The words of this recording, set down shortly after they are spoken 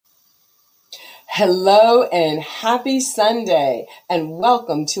Hello and happy Sunday, and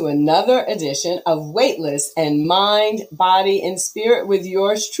welcome to another edition of Weightless and Mind, Body, and Spirit with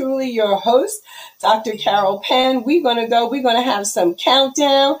yours truly, your host, Dr. Carol Penn. We're going to have some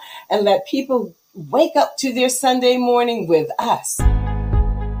countdown and let people wake up to their Sunday morning with us.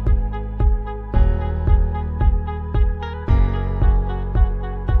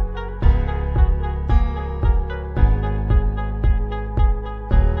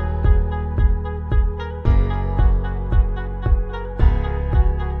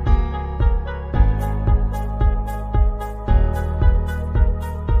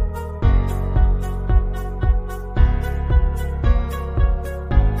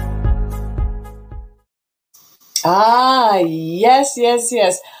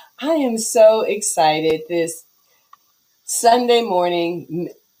 Yes. I am so excited this Sunday morning,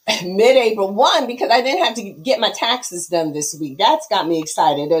 mid-April, because I didn't have to get my taxes done this week. That's got me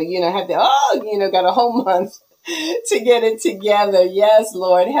excited. Got a whole month to get it together. Yes,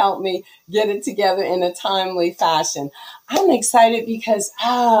 Lord, help me get it together in a timely fashion. I'm excited because,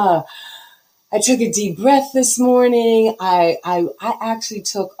 I took a deep breath this morning. I actually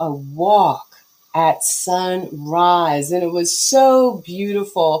took a walk at sunrise, and it was so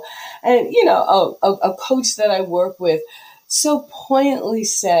beautiful. And, a coach that I work with so poignantly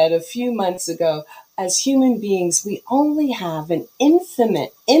said a few months ago, as human beings, we only have an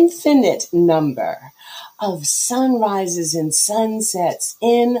infinite number of sunrises and sunsets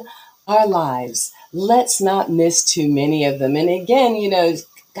in our lives. Let's not miss too many of them. And again,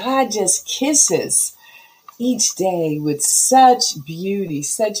 God just kisses each day with such beauty.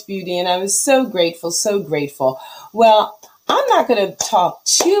 And I was so grateful. Well, I'm not going to talk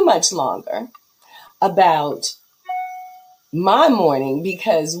too much longer about my morning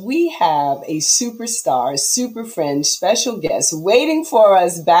because we have a superstar, super friend, special guest waiting for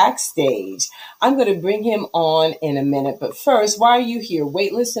us backstage. I'm going to bring him on in a minute. But first, why are you here?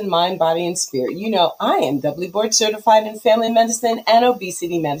 Weightless in Mind, Body, and Spirit. I am doubly board certified in family medicine and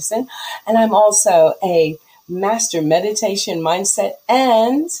obesity medicine. And I'm also a master meditation, mindset,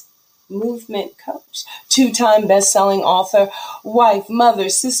 and movement coach, 2-time best-selling author, wife, mother,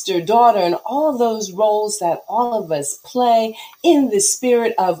 sister, daughter, and all those roles that all of us play in the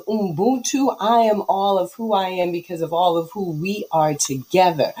spirit of Ubuntu. I am all of who I am because of all of who we are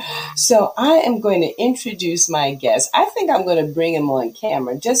together. So I am going to introduce my guest. I think I'm going to bring him on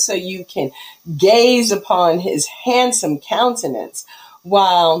camera just so you can gaze upon his handsome countenance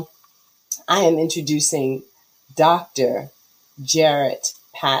while I am introducing Dr. Jarrett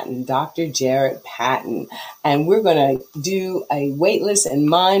Patton, and we're going to do a Weightless and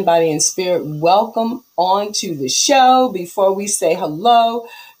Mind, Body, and Spirit welcome onto the show before we say hello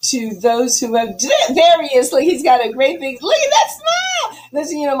to those who have, there he is, he's got a great big, look at that smile.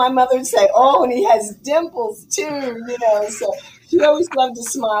 Listen, my mother would say, and he has dimples too, so she always loved to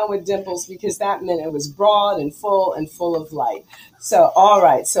smile with dimples because that meant it was broad and full of light. So, all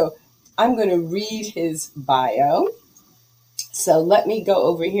right, so I'm going to read his bio. So let me go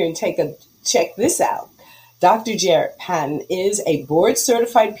over here and check this out. Dr. Jarrett Patton is a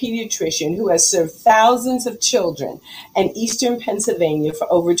board-certified pediatrician who has served thousands of children in Eastern Pennsylvania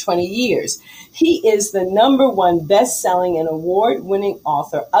for over 20 years. He is the #1 best-selling and award-winning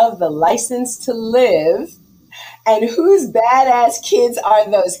author of The License to Live and Whose Badass Kids Are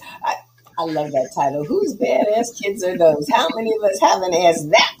Those? I love that title. Whose badass kids are those? How many of us haven't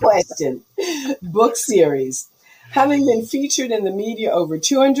asked that question? Book series. Having been featured in the media over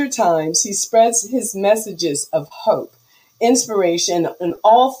 200 times, he spreads his messages of hope, inspiration, and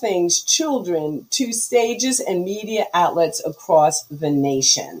all things children to stages and media outlets across the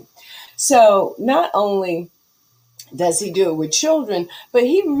nation. So not only does he do it with children, but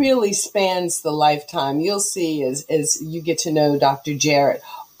he really spans the lifetime. You'll see as you get to know Dr. Jarrett,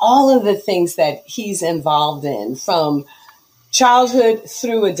 all of the things that he's involved in from childhood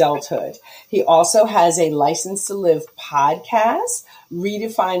through adulthood. He also has a License to Live podcast,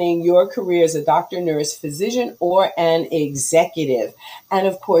 redefining your career as a doctor, nurse, physician, or an executive. And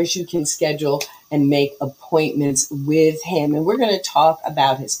of course, you can schedule and make appointments with him. And we're going to talk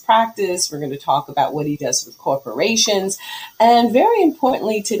about his practice. We're going to talk about what he does with corporations. And very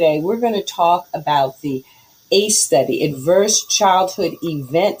importantly today, we're going to talk about the ACE study, Adverse Childhood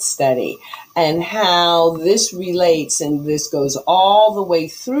Event Study, and how this relates and this goes all the way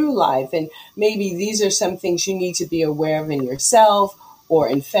through life. And maybe these are some things you need to be aware of in yourself or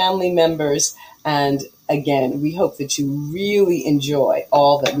in family members. And again, we hope that you really enjoy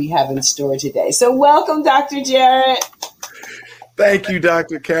all that we have in store today. So welcome, Dr. Jarrett. Thank you,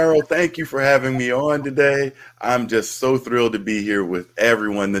 Dr. Carol. Thank you for having me on today. I'm just so thrilled to be here with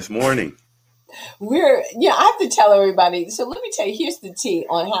everyone this morning. I have to tell everybody. So let me tell you, here's the tea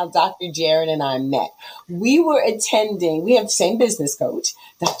on how Dr. Jared and I met. We have the same business coach,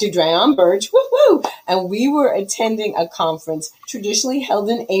 Dr. Drayon Birch, woo-hoo, and we were attending a conference traditionally held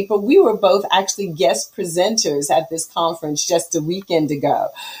in April. We were both actually guest presenters at this conference just a weekend ago.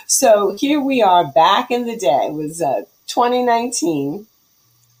 So here we are back in the day. It was 2019.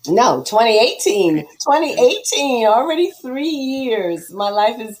 No, 2018. 2018, already 3 years. My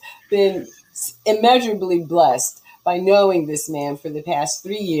life has been immeasurably blessed by knowing this man for the past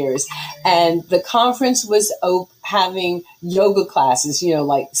 3 years. And the conference was having yoga classes,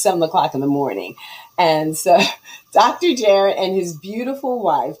 like 7:00 in the morning. And so Dr. Jared and his beautiful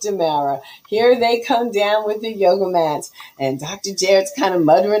wife, Tamara, here they come down with the yoga mats. And Dr. Jared's kind of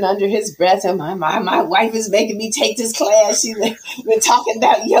muttering under his breath, and my wife is making me take this class. She's been talking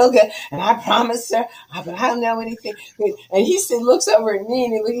about yoga, and I promised her, but I don't know anything. And he looks over at me,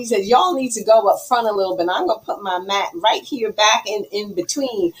 and he says, y'all need to go up front a little bit. I'm going to put my mat right here back in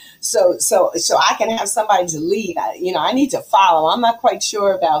between so I can have somebody to lead. I need to follow. I'm not quite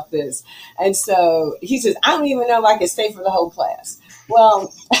sure about this. And so he says, I don't even know if I can stay for the whole class.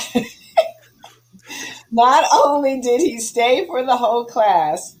 Well, not only did he stay for the whole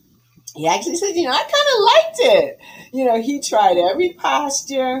class, he actually said, I kind of liked it. He tried every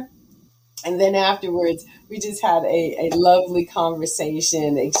posture. And then afterwards, we just had a lovely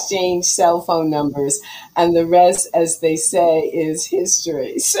conversation, exchanged cell phone numbers, and the rest, as they say, is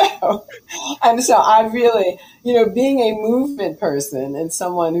history. So I really, being a movement person and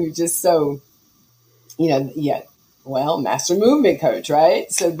someone who just so, master movement coach,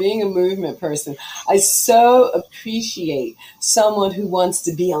 right? So being a movement person, I so appreciate someone who wants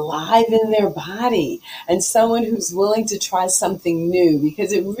to be alive in their body and someone who's willing to try something new,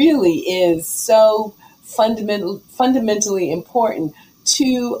 because it really is so fundamentally important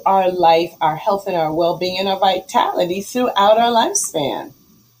to our life, our health, and our well-being and our vitality throughout our lifespan.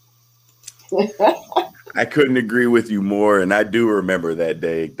 I couldn't agree with you more. And I do remember that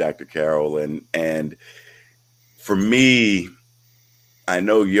day, Dr. Carol. And for me, I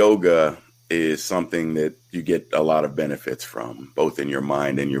know yoga is something that you get a lot of benefits from, both in your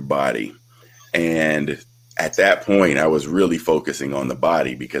mind and your body. And at that point, I was really focusing on the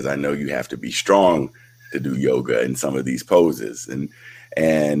body, because I know you have to be strong to do yoga in some of these poses.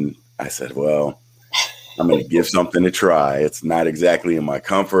 And I said, well, I'm going to give something a try. It's not exactly in my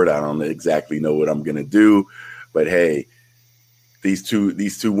comfort. I don't exactly know what I'm going to do, but hey, these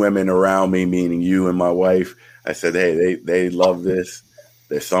two women around me, meaning you and my wife, I said, hey, they love this.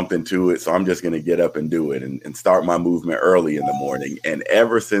 There's something to it. So I'm just going to get up and do it and start my movement early in the morning. And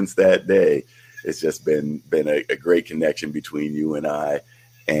ever since that day, it's just been a great connection between you and I.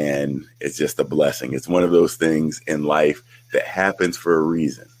 And it's just a blessing. It's one of those things in life that happens for a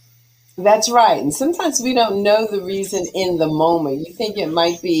reason. That's right. And sometimes we don't know the reason in the moment. You think it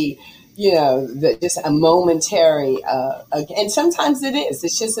might be, just a momentary, and sometimes it is.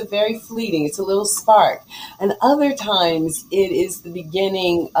 It's just a very fleeting, it's a little spark. And other times it is the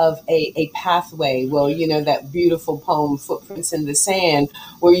beginning of a pathway. Well, that beautiful poem, Footprints in the Sand,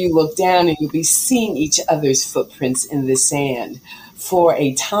 where you look down and you'll be seeing each other's footprints in the sand for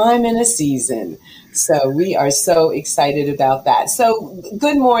a time and a season. So we are so excited about that. So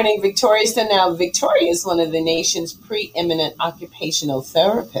good morning, Victoria. So now Victoria is one of the nation's preeminent occupational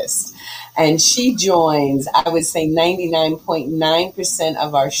therapists, and she joins, I would say, 99.9%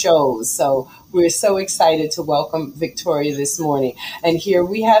 of our shows. So we're so excited to welcome Victoria this morning. And here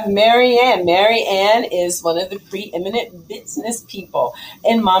we have Marianne. Marianne is one of the preeminent business people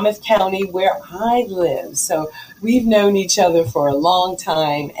in Monmouth County, where I live. So we've known each other for a long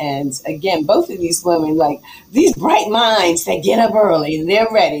time. And again, both of these women, like these bright minds that get up early and they're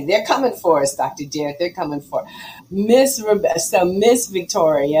ready. They're coming for us, Dr. Jared. They're coming for Miss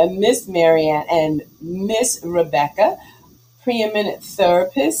Victoria, Miss Marianne, and Miss Rebecca, preeminent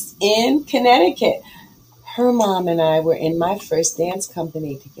therapist in Connecticut. Her mom and I were in my first dance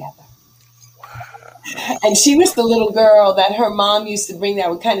company together. And she was the little girl that her mom used to bring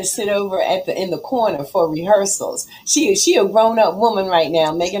that would kind of sit over in the corner for rehearsals. She a grown-up woman right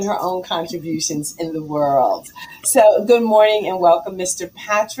now, making her own contributions in the world. So good morning and welcome, Mr.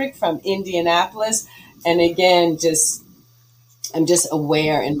 Patrick from Indianapolis. And again, I'm just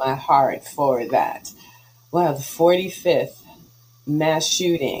aware in my heart for that. Wow, the 45th mass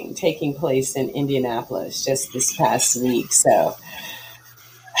shooting taking place in Indianapolis just this past week. So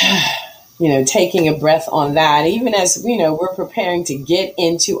taking a breath on that, even as, we're preparing to get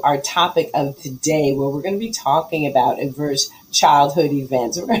into our topic of today, where we're going to be talking about adverse childhood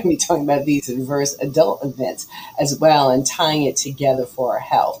events. We're going to be talking about these adverse adult events as well and tying it together for our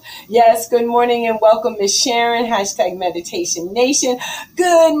health. Yes, good morning and welcome, Miss Sharon, #Meditation Nation.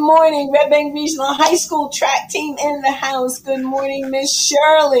 Good morning, Red Bank Regional High School track team in the house. Good morning, Miss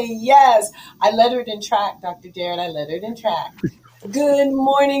Shirley. Yes, I lettered in track, Dr. Darren, I lettered in track. Good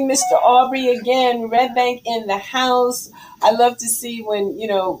morning, Mr. Aubrey. Again, Red Bank in the house. I love to see when,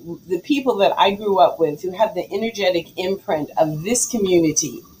 the people that I grew up with who have the energetic imprint of this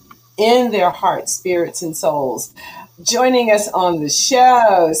community in their hearts, spirits, and souls joining us on the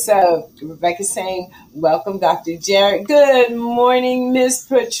show. So Rebecca's saying, welcome, Dr. Jared. Good morning, Miss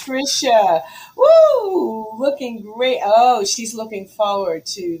Patricia. Woo! Looking great. Oh, she's looking forward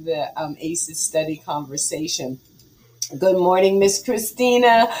to the ACEs study conversation. Good morning, Miss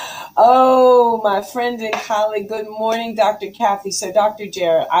Christina. Oh, my friend and colleague. Good morning, Dr. Kathy. So, Dr.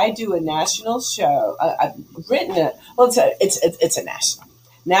 Jared, I do a national show. I've written it. Well, it's a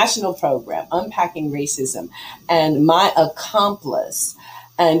national program, Unpacking Racism, and my accomplice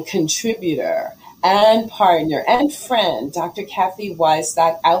and contributor and partner and friend, Dr. Kathy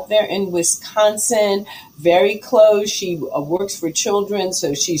Weistock, out there in Wisconsin, very close. She works for children,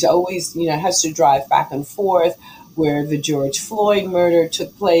 so she's always, has to drive back and forth where the George Floyd murder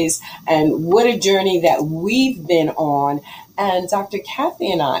took place, and what a journey that we've been on. And Dr.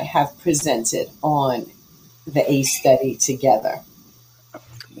 Kathy and I have presented on the ACE study together.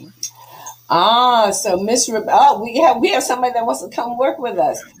 So Miss we have somebody that wants to come work with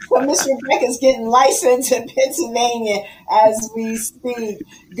us. So Miss Rebecca's getting licensed in Pennsylvania as we speak.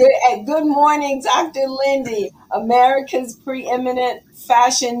 Good morning, Dr. Lindy, America's preeminent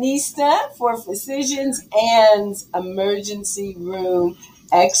fashionista for physicians and emergency room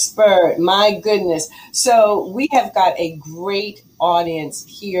expert. My goodness. So we have got a great audience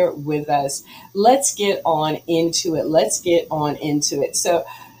here with us. Let's get on into it. So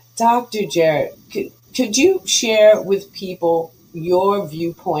Dr. Jared, could you share with people your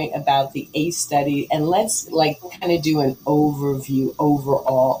viewpoint about the ACE study, and let's kind of do an overview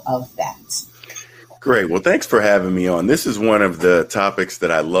overall of that. Great. Well, thanks for having me on. This is one of the topics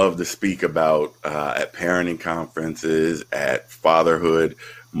that I love to speak about at parenting conferences, at fatherhood,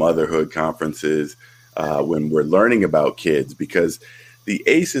 motherhood conferences, when we're learning about kids, because the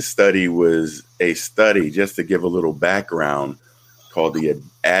ACEs study was a study, just to give a little background, called the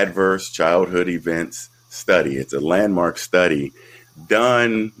Adverse Childhood Events Study. It's a landmark study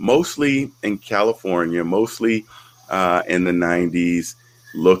done mostly in California, mostly in the 90s,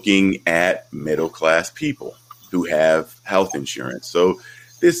 looking at middle-class people who have health insurance. So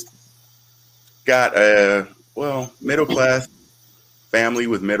this got a, middle-class family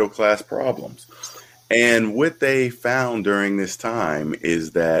with middle-class problems. And what they found during this time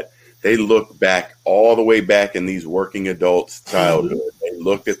is that they looked back all the way back in these working adults' childhood. They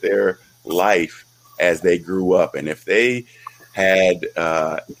looked at their life as they grew up. And if they had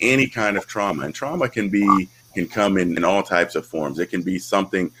any kind of trauma, and trauma can come in all types of forms. It can be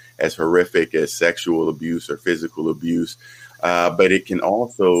something as horrific as sexual abuse or physical abuse, but it can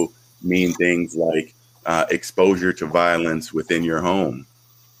also mean things like exposure to violence within your home,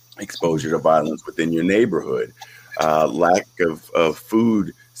 exposure to violence within your neighborhood, lack of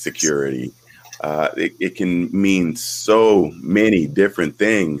food security. It can mean so many different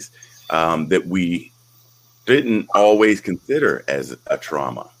things that we didn't always consider as a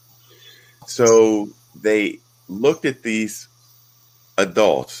trauma. So they looked at these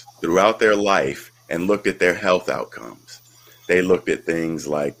adults throughout their life and looked at their health outcomes. They looked at things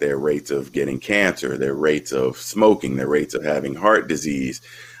like their rates of getting cancer, their rates of smoking, their rates of having heart disease,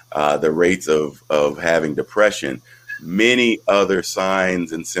 the rates of having depression, many other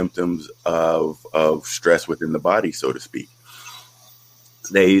signs and symptoms of stress within the body, so to speak.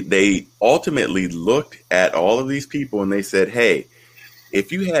 They ultimately looked at all of these people and they said, hey,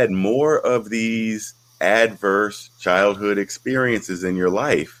 if you had more of these adverse childhood experiences in your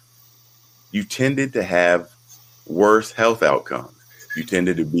life, you tended to have worse health outcomes. You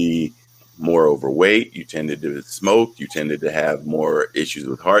tended to be more overweight. You tended to smoke. You tended to have more issues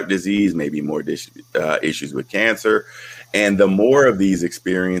with heart disease, maybe more issues with cancer. And the more of these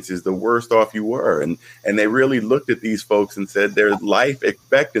experiences, the worse off you were. And they really looked at these folks and said their life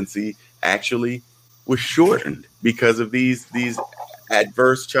expectancy actually was shortened because of these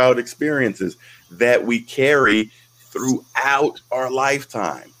adverse child experiences that we carry throughout our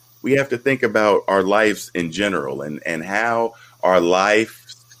lifetime. We have to think about our lives in general and how our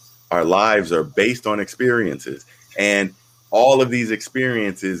lives are based on experiences. And all of these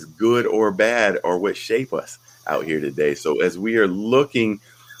experiences, good or bad, are what shape us out here today. So as we are looking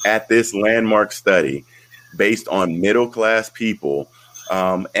at this landmark study based on middle class people,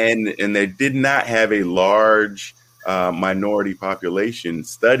 and they did not have a large minority population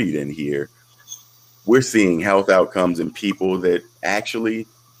studied in here, we're seeing health outcomes in people that actually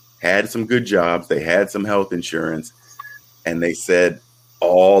had some good jobs, they had some health insurance, and they said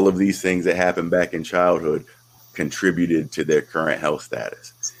all of these things that happened back in childhood contributed to their current health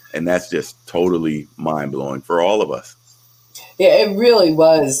status. And that's just totally mind-blowing for all of us. Yeah, it really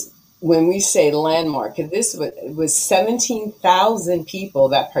was. When we say landmark, this was 17,000 people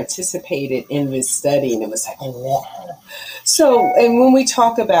that participated in this study, and it was like, oh, wow. So, and when we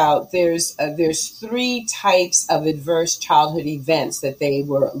talk about there's 3 types of adverse childhood events that they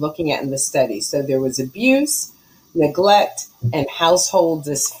were looking at in the study. So there was abuse, neglect, and household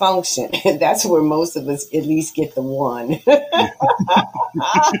dysfunction. And that's where most of us at least get the one.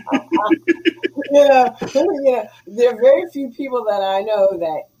 Yeah. There are very few people that I know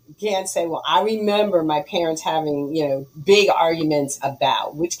that can't say, well, I remember my parents having, big arguments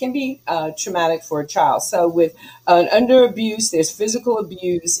about, which can be traumatic for a child. So with under abuse, there's physical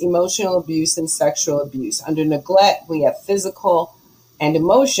abuse, emotional abuse, and sexual abuse. Under neglect, we have physical and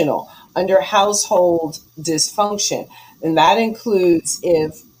emotional. Under household dysfunction, and that includes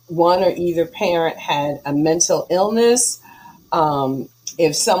if one or either parent had a mental illness,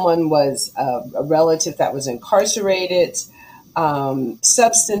 if someone was a relative that was incarcerated,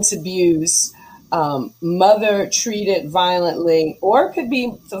 substance abuse, mother treated violently, or it could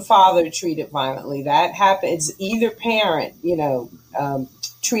be the father treated violently. That happens, either parent,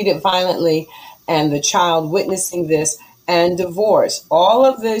 treated violently and the child witnessing this, and divorce. All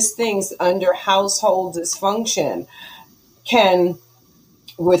of those things under household dysfunction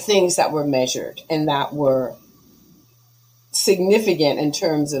were things that were measured and that were significant in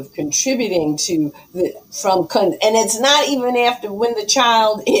terms of contributing to and it's not even after when the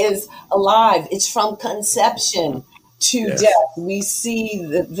child is alive, it's from conception to death. We see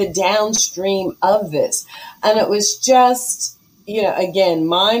the downstream of this, and it was just, again,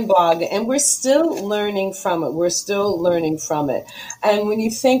 mind-boggling, and we're still learning from it. And when you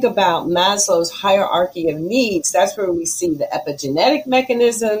think about Maslow's hierarchy of needs, that's where we see the epigenetic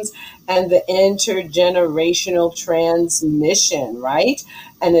mechanisms and the intergenerational transmission, right?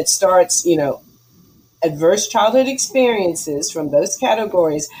 And it starts, adverse childhood experiences from those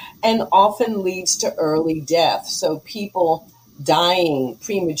categories, and often leads to early death. So people dying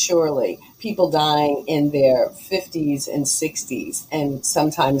prematurely, people dying in their 50s and 60s, and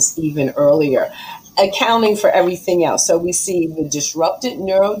sometimes even earlier, accounting for everything else. So we see the disrupted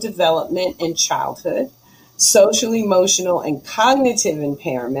neurodevelopment in childhood, social, emotional, and cognitive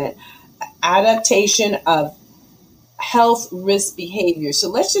impairment, adaptation of health risk behavior. So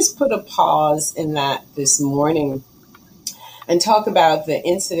let's just put a pause in that this morning and talk about the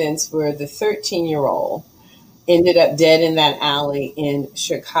incidents where the 13-year-old ended up dead in that alley in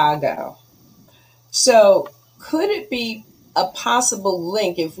Chicago. So could it be a possible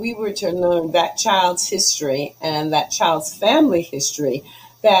link, if we were to learn that child's history and that child's family history,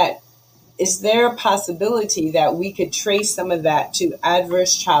 that is there a possibility that we could trace some of that to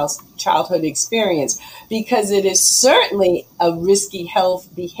adverse childhood experience? Because it is certainly a risky health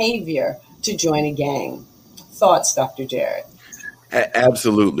behavior to join a gang. Thoughts, Dr. Jared?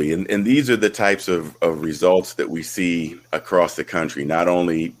 Absolutely. And these are the types of results that we see across the country, not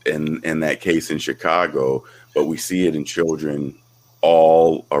only in that case in Chicago, but we see it in children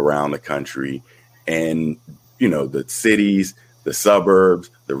all around the country. And, the cities, the suburbs,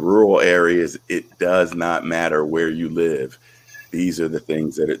 the rural areas, it does not matter where you live. These are the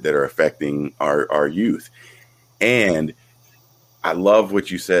things that are affecting our youth. And I love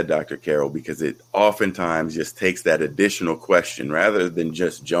what you said, Dr. Carol, because it oftentimes just takes that additional question rather than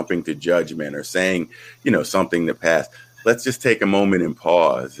just jumping to judgment or saying, something that passed. Let's just take a moment and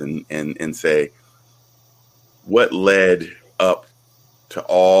pause and say, what led up to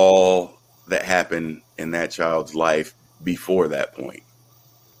all that happened in that child's life before that point?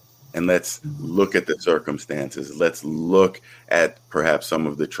 And let's look at the circumstances. Let's look at perhaps some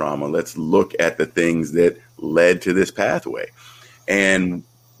of the trauma. Let's look at the things that led to this pathway. And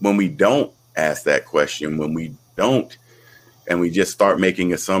when we don't ask that question, when we don't, and we just start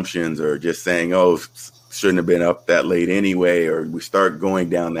making assumptions or just saying, oh, shouldn't have been up that late anyway, or we start going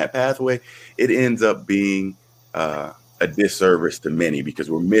down that pathway, it ends up being a disservice to many because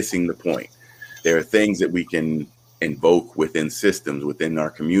we're missing the point. There are things that we can invoke within systems, within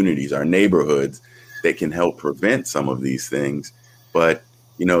our communities, our neighborhoods, that can help prevent some of these things. But,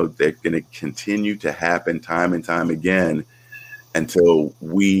 they're going to continue to happen time and time again until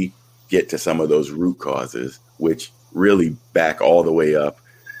we get to some of those root causes, which really back all the way up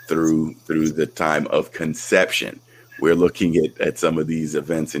through the time of conception. We're looking at some of these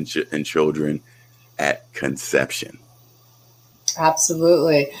events in children at conception.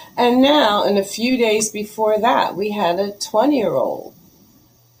 Absolutely. And now, in a few days before that, we had a 20-year-old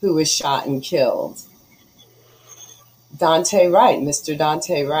who was shot and killed. Daunte Wright, Mr.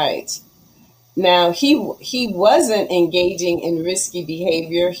 Daunte Wright. Now, he wasn't engaging in risky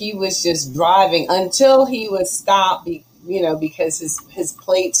behavior. He was just driving until he was stopped, because his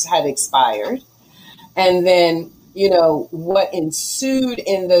plates had expired. And then, what ensued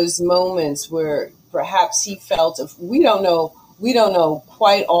in those moments where perhaps he felt, we don't know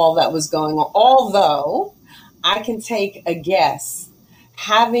quite all that was going on. Although I can take a guess,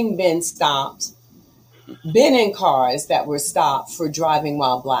 having been stopped, been in cars that were stopped for driving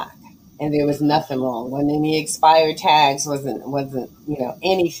while black, and there was nothing wrong. Wasn't any expired tags, wasn't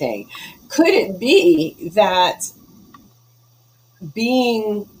anything. Could it be that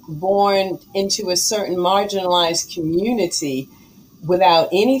being born into a certain marginalized community without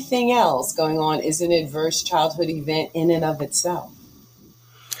anything else going on is an adverse childhood event in and of itself?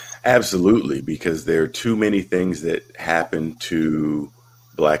 Absolutely, because there are too many things that happen to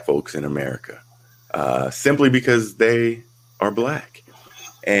Black folks in America simply because they are Black.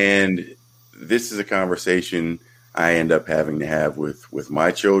 And this is a conversation I end up having to have with my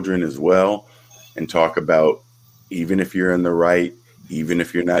children as well, and talk about, even if you're in the right, even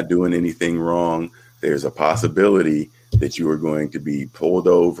if you're not doing anything wrong, there's a possibility that you are going to be pulled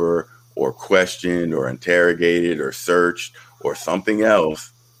over or questioned or interrogated or searched or something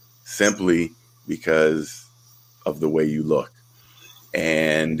else simply because of the way you look.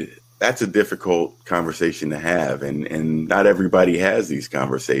 And that's a difficult conversation to have. And not everybody has these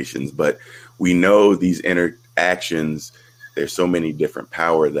conversations, but we know these interactions, there's so many different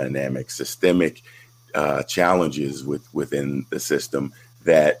power dynamics, systemic challenges within the system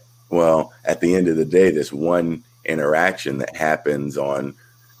that, well, at the end of the day, this one interaction that happens on,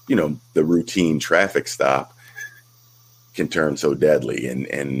 the routine traffic stop can turn so deadly.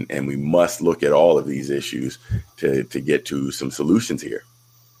 And we must look at all of these issues to get to some solutions here.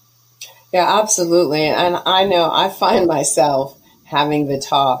 Yeah, absolutely. And I know I find myself having the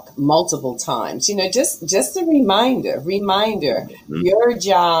talk multiple times, just a reminder, your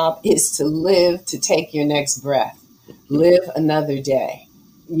job is to live, to take your next breath, live another day,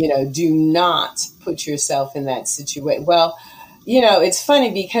 do not put yourself in that situation. Well, it's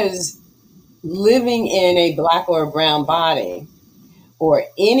funny because living in a Black or a brown body or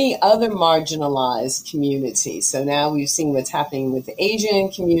any other marginalized community. So now we've seen what's happening with the Asian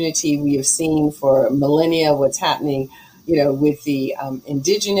community. We have seen for millennia what's happening, with the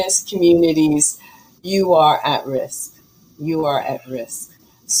indigenous communities. You are at risk. You are at risk.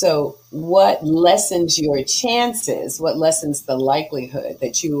 So what lessens your chances? What lessens the likelihood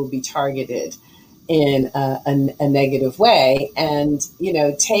that you will be targeted in a negative way? And,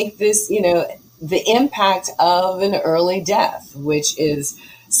 take this, the impact of an early death, which is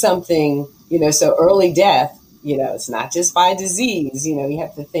something, so early death, it's not just by disease, you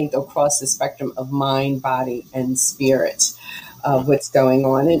have to think across the spectrum of mind, body, and spirit of what's going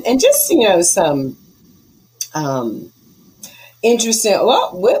on. And just, some interesting,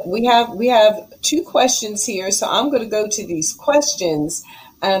 well, we have two questions here. So I'm going to go to these questions,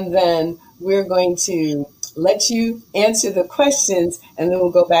 and then we're going to let you answer the questions, and then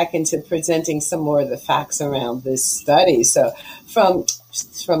we'll go back into presenting some more of the facts around this study. So from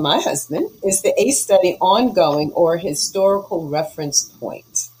my husband, is the ACE study ongoing or historical reference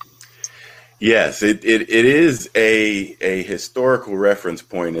point? Yes, it is a historical reference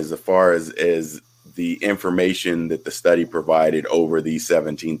point as far as the information that the study provided over these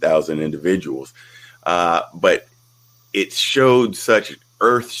 17,000 individuals. But it showed such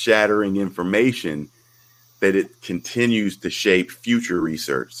earth-shattering information that it continues to shape future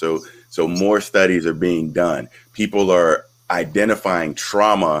research. So more studies are being done. People are identifying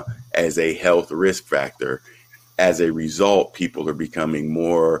trauma as a health risk factor. As a result, people are becoming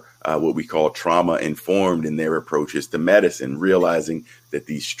more what we call trauma informed in their approaches to medicine, realizing that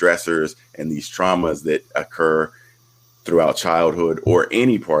these stressors and these traumas that occur throughout childhood or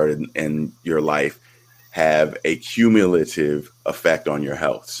any part in your life have a cumulative effect on your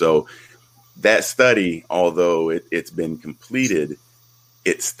health. So that study, although it's been completed,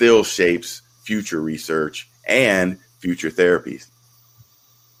 it still shapes future research and future therapies.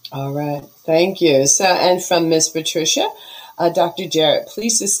 All right. Thank you. So, and from Ms. Patricia, Dr. Jarrett,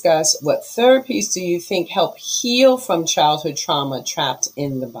 please discuss what therapies do you think help heal from childhood trauma trapped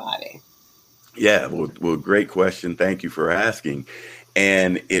in the body? Yeah, well, great question. Thank you for asking.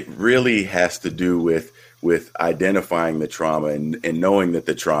 And it really has to do with identifying the trauma and knowing that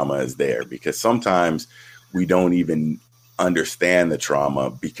the trauma is there, because sometimes we don't even understand the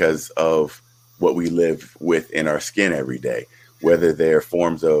trauma because of what we live with in our skin every day, whether they're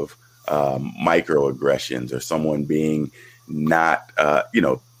forms of microaggressions or someone being not,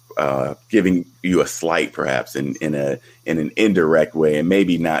 giving you a slight, perhaps in an indirect way, and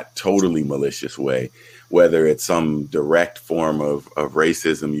maybe not totally malicious way, whether it's some direct form of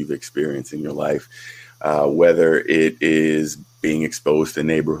racism you've experienced in your life, whether it is being exposed to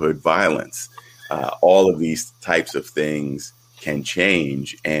neighborhood violence. All of these types of things can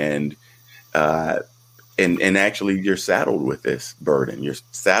change, and actually you're saddled with this burden. You're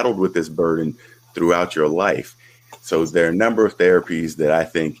saddled with this burden throughout your life. So there are a number of therapies that I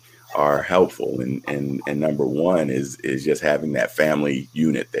think are helpful. And number one is just having that family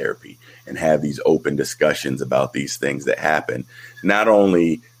unit therapy and have these open discussions about these things that happen, not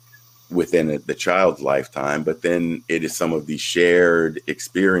only within the child's lifetime, but then it is some of these shared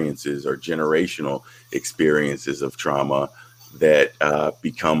experiences or generational experiences of trauma that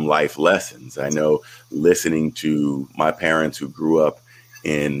become life lessons. I know, listening to my parents who grew up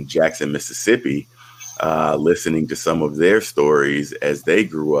in Jackson, Mississippi, listening to some of their stories as they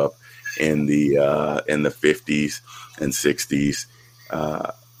grew up in the 50s and 60s,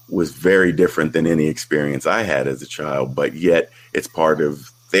 was very different than any experience I had as a child, but yet it's part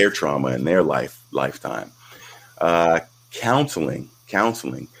of their trauma in their lifetime. Counseling,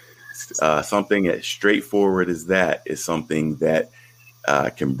 something as straightforward as that is something that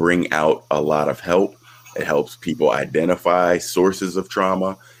can bring out a lot of help. It helps people identify sources of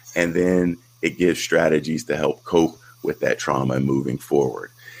trauma, and then it gives strategies to help cope with that trauma and moving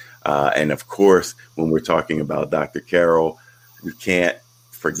forward. And of course, when we're talking about Dr. Carol, we can't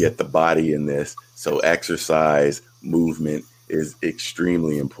forget the body in this. So exercise, movement is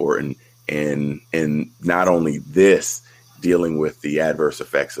extremely important in not only this, dealing with the adverse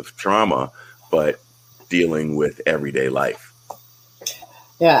effects of trauma, but dealing with everyday life.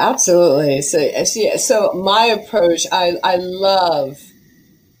 Yeah, absolutely. So my approach, I love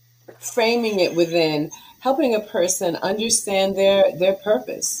framing it within helping a person understand their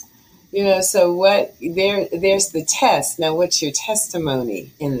purpose. So there's the test. Now, what's your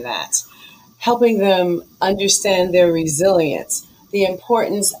testimony in that? Helping them understand their resilience, the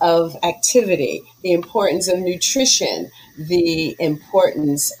importance of activity, the importance of nutrition, the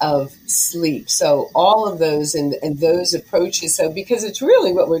importance of sleep. So all of those and those approaches. So because it's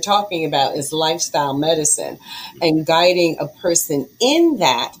really what we're talking about is lifestyle medicine and guiding a person in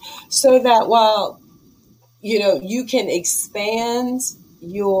that, so that while, you can expand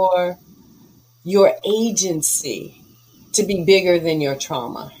your agency to be bigger than your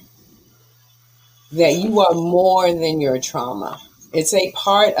trauma, that you are more than your trauma. It's a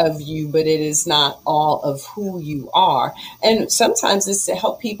part of you, but it is not all of who you are. And sometimes it's to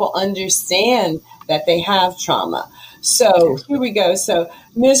help people understand that they have trauma. So here we go. So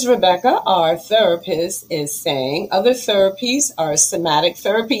Ms. Rebecca, our therapist, is saying other therapies are somatic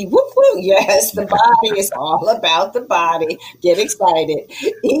therapy. Whoop, whoop. Yes, the body is all about the body. Get excited.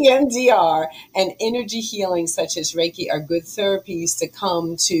 EMDR and energy healing such as Reiki are good therapies to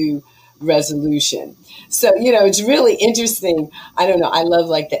come to resolution. So, it's really interesting. I don't know. I love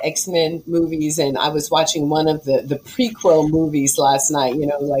like the X-Men movies, and I was watching one of the prequel movies last night,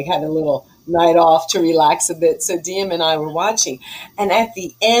 like had a little night off to relax a bit. So Diem and I were watching, and at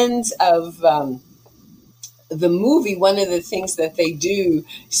the end of the movie, one of the things that they do,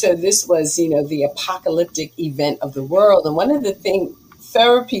 so this was, the apocalyptic event of the world. And one of the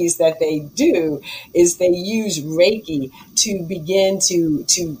therapies that they do is they use Reiki to begin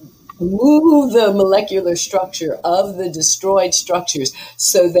to move the molecular structure of the destroyed structures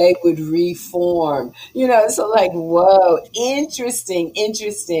so they would reform. So like, whoa, interesting.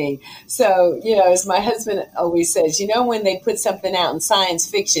 So, as my husband always says, when they put something out in science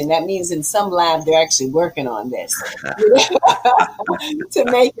fiction, that means in some lab they're actually working on this to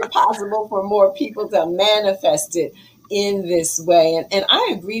make it possible for more people to manifest it in this way. And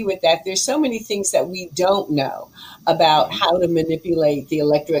I agree with that. There's so many things that we don't know about how to manipulate the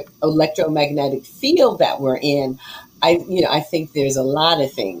electromagnetic field that we're in. I think there's a lot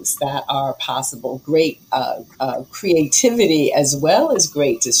of things that are possible. Great creativity as well as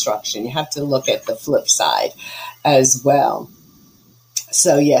great destruction. You have to look at the flip side as well.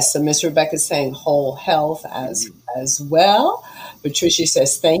 So yes, so Miss Rebecca's saying whole health as well. Patricia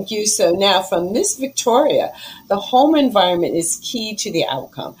says, thank you. So now from Miss Victoria, the home environment is key to the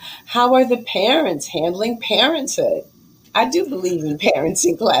outcome. How are the parents handling parenthood? I do believe in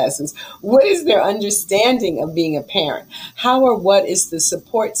parenting classes. What is their understanding of being a parent? How or what is the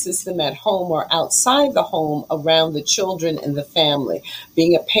support system at home or outside the home around the children and the family?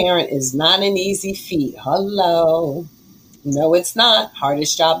 Being a parent is not an easy feat. Hello. No, it's not.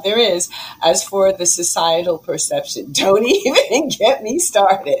 Hardest job there is. As for the societal perception, don't even get me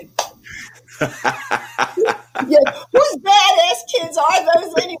started. Yeah, whose badass kids are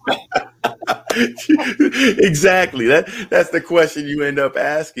those anyway? Exactly. That's the question you end up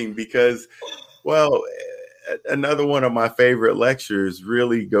asking because, well, another one of my favorite lectures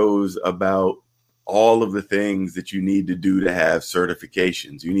really goes about all of the things that you need to do to have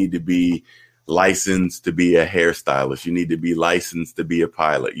certifications. You need to be licensed to be a hairstylist. You need to be licensed to be a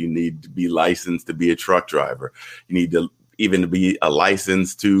pilot. You need to be licensed to be a truck driver. You need to even be a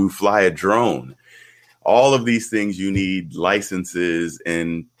license to fly a drone. All of these things you need licenses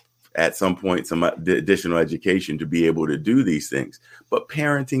and at some point some additional education to be able to do these things. But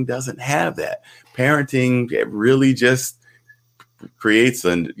parenting doesn't have that. Parenting, it really just creates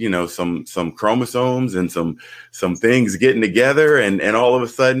some chromosomes and some things getting together and all of a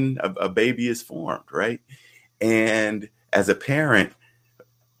sudden a baby is formed, right? And as a parent,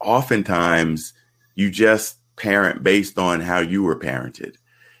 oftentimes you just parent based on how you were parented.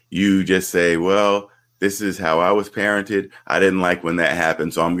 You just say, well, this is how I was parented. I didn't like when that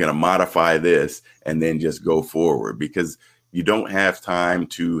happened, so I'm going to modify this and then just go forward, because you don't have time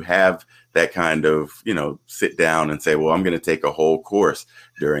to have that kind of, sit down and say, well, I'm going to take a whole course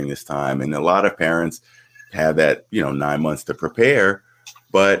during this time. And a lot of parents have that, 9 months to prepare.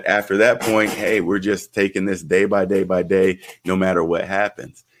 But after that point, hey, we're just taking this day by day by day, no matter what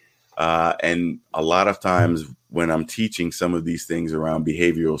happens. And a lot of times when I'm teaching some of these things around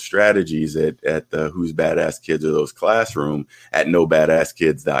behavioral strategies at the Who's Badass Kids Are Those classroom at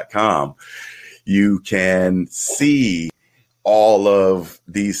nobadasskids.com, you can see all of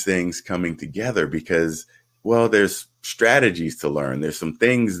these things coming together because, well, there's strategies to learn. There's some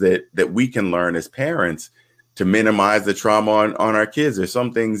things that we can learn as parents to minimize the trauma on our kids. There's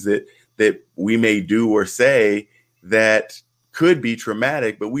some things that we may do or say that could be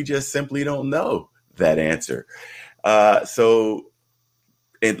traumatic, but we just simply don't know that answer. So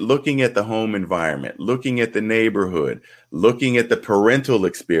in looking at the home environment, looking at the neighborhood, looking at the parental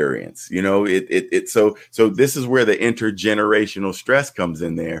experience, so this is where the intergenerational stress comes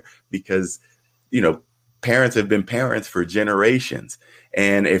in there because, parents have been parents for generations.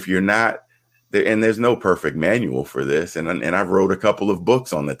 And if you're not there, and there's no perfect manual for this. And I've wrote a couple of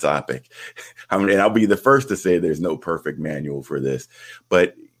books on the topic. I'll be the first to say there's no perfect manual for this,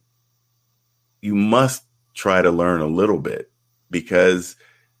 but you must try to learn a little bit, because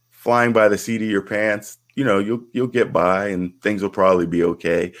flying by the seat of your pants, you'll get by and things will probably be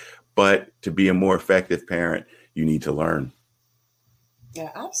okay. But to be a more effective parent, you need to learn.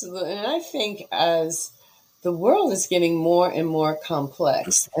 Yeah, absolutely. And I think as the world is getting more and more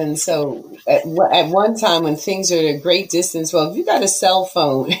complex. And so at one time when things are at a great distance, well, if you got a cell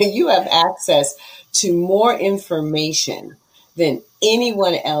phone, you have access to more information than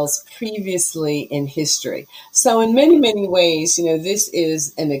anyone else previously in history. So in many, many ways, this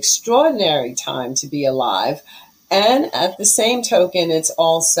is an extraordinary time to be alive. And at the same token, it's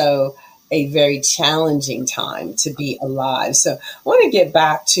also a very challenging time to be alive. So I want to get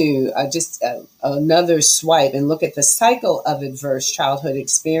back to just another swipe and look at the cycle of adverse childhood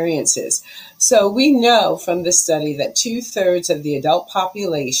experiences. So we know from the study that 2/3 of the adult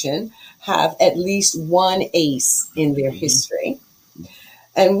population have at least one ACE in their history.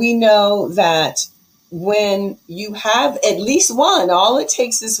 And we know that when you have at least one, all it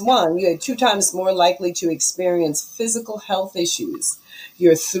takes is one, you're 2 times more likely to experience physical health issues.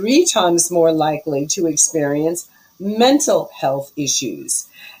 You're 3 times more likely to experience mental health issues.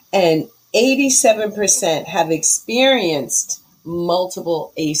 And 87% have experienced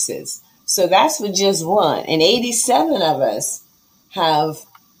multiple ACEs. So that's with just one. And 87 of us have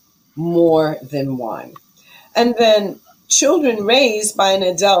more than one. And then children raised by an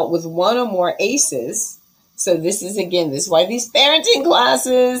adult with one or more ACEs. So this is why these parenting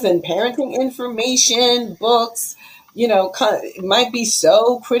classes and parenting information books, might be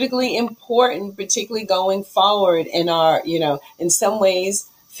so critically important, particularly going forward in our, in some ways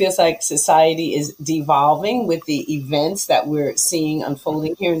feels like society is devolving with the events that we're seeing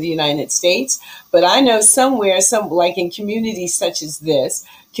unfolding here in the United States. But I know somewhere, like in communities such as this,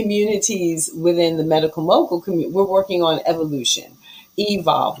 communities within the medical mogul community, we're working on evolution,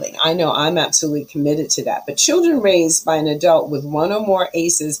 evolving. I know I'm absolutely committed to that. But children raised by an adult with one or more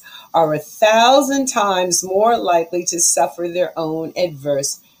ACEs are 1,000 times more likely to suffer their own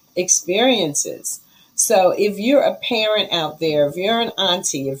adverse experiences. So if you're a parent out there, if you're an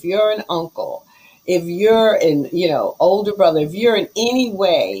auntie, if you're an uncle, if you're an, older brother, if you're in any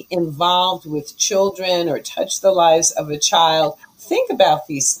way involved with children or touch the lives of a child, think about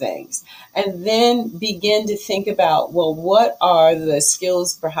these things and then begin to think about, well, what are the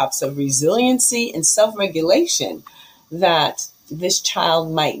skills perhaps of resiliency and self-regulation that this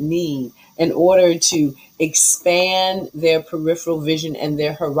child might need in order to expand their peripheral vision and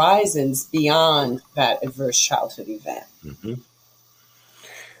their horizons beyond that adverse childhood event. Mm-hmm.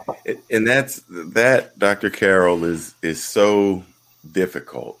 And that, Dr. Carol, is so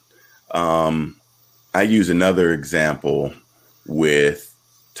difficult. I use another example with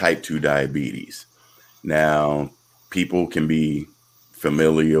type 2 diabetes. Now, people can be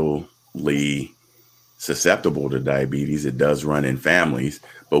familially susceptible to diabetes. It does run in families,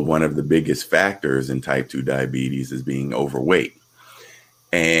 but one of the biggest factors in type 2 diabetes is being overweight.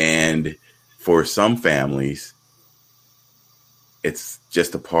 And for some families, it's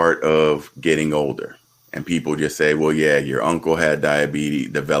just a part of getting older. And people just say, well, yeah, your uncle had diabetes,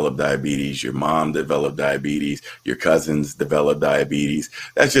 developed diabetes, your mom developed diabetes, your cousins developed diabetes.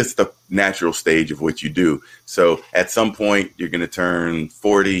 That's just the natural stage of what you do. So at some point, you're going to turn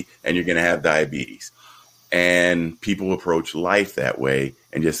 40 and you're going to have diabetes. And people approach life that way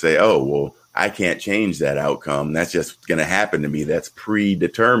and just say, oh, well, I can't change that outcome. That's just going to happen to me. That's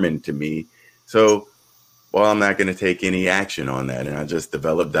predetermined to me. So, well, I'm not going to take any action on that. And I just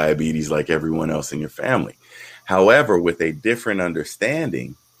develop diabetes like everyone else in your family. However, with a different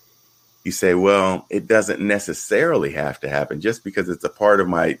understanding, you say, well, it doesn't necessarily have to happen just because it's a part of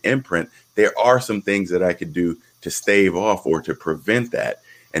my imprint. There are some things that I could do to stave off or to prevent that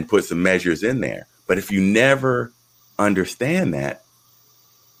and put some measures in there. But if you never understand that,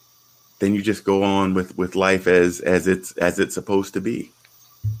 then you just go on with life as it's supposed to be.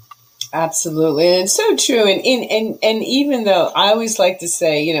 Absolutely. And it's so true. And even though I always like to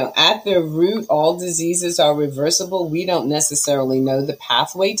say, at their root, all diseases are reversible, we don't necessarily know the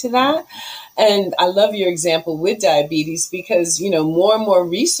pathway to that. And I love your example with diabetes because, more and more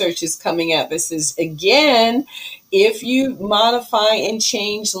research is coming out that says, again, if you modify and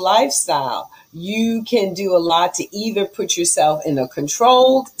change lifestyle, you can do a lot to either put yourself in a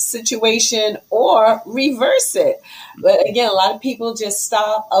controlled situation or reverse it. But again, a lot of people just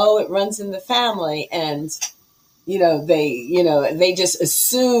stop, it runs in the family. And, they just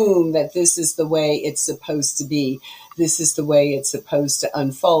assume that this is the way it's supposed to be. This is the way it's supposed to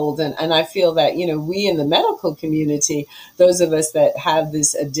unfold. And I feel that, we in the medical community, those of us that have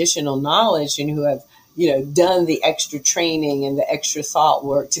this additional knowledge and who have, done the extra training and the extra thought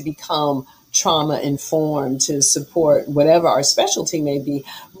work to become trauma informed to support whatever our specialty may be,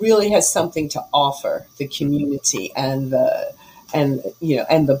 really has something to offer the community and the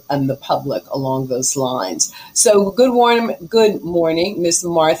public along those lines. So good morning, Miss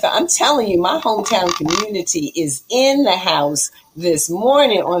Martha. I'm telling you, my hometown community is in the house this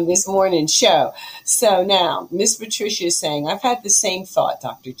morning on this morning show. So now, Miss Patricia is saying, I've had the same thought,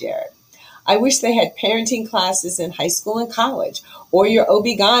 Dr. Jared. I wish they had parenting classes in high school and college, or your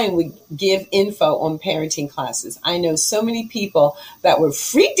OB-GYN would give info on parenting classes. I know so many people that were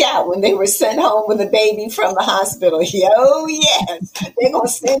freaked out when they were sent home with a baby from the hospital. Oh, yes, they're going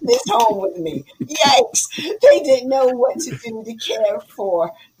to send this home with me. Yikes. They didn't know what to do to care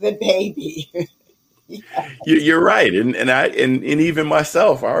for the baby. Yeah. You're right. And even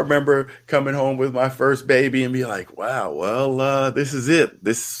myself, I remember coming home with my first baby and be like, wow, well, this is it.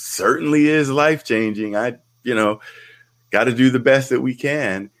 This certainly is life-changing. I, got to do the best that we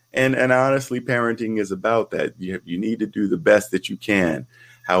can. And honestly, parenting is about that. You need to do the best that you can.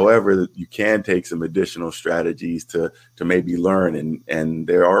 However, you can take some additional strategies to maybe learn. And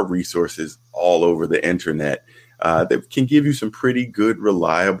there are resources all over the internet that can give you some pretty good,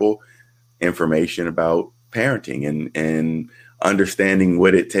 reliable information about parenting and understanding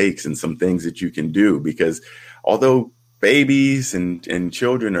what it takes and some things that you can do. Because although babies and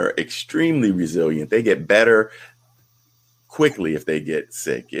children are extremely resilient, they get better quickly if they get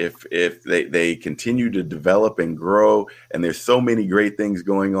sick, if they continue to develop and grow, and there's so many great things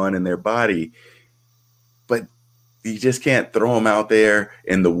going on in their body, but you just can't throw them out there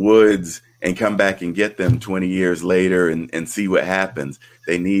in the woods and come back and get them 20 years later and see what happens.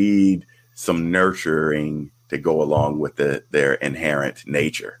 They need some nurturing to go along with their inherent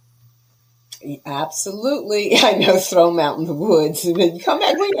nature. Absolutely. I know, throw them out in the woods and then you come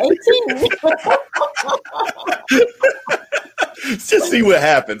back when you're 18. Just see what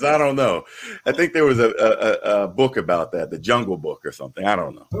happens. I don't know. I think there was a book about that, the Jungle Book or something. I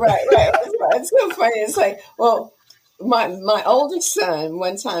don't know. Right. It's so funny. It's like, well, my oldest son,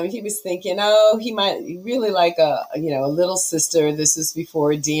 one time he was thinking, oh, he might really like a little sister. This was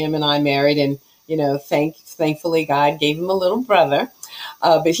before DM and I married, and thankfully God gave him a little brother.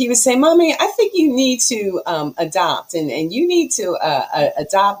 But he was saying, Mommy, I think you need to adopt, and you need to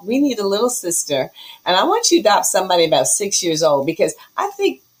adopt. We need a little sister, and I want you to adopt somebody about 6 years old, because I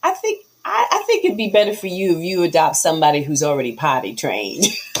think it'd be better for you if you adopt somebody who's already potty trained.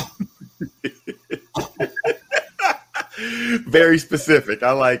 Very specific.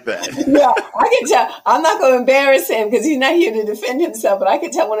 I like that. Yeah, I can tell. I'm not going to embarrass him because he's not here to defend himself, but I can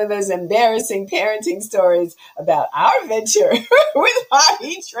tell one of those embarrassing parenting stories about our venture with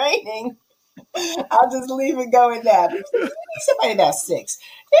potty training. I'll just leave it go at that. Somebody about 6.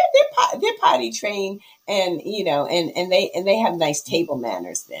 They're potty trained, and and they have nice table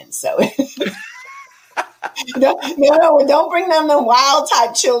manners then. So no, don't bring them the wild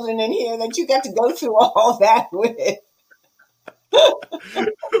type children in here that you got to go through all that with.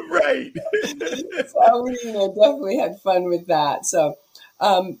 Right. So we definitely had fun with that. So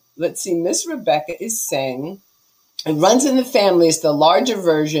let's see. Miss Rebecca is saying, it runs in the family is the larger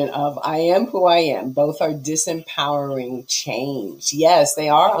version of I am who I am. Both are disempowering change. Yes, they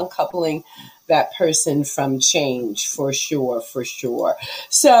are uncoupling that person from change, for sure.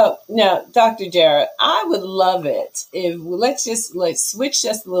 So now, Dr. Jarrett, I would love it if let's switch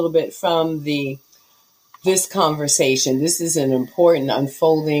just a little bit from this conversation. This is an important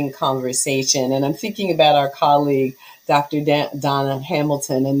unfolding conversation. And I'm thinking about our colleague, Dr. Donna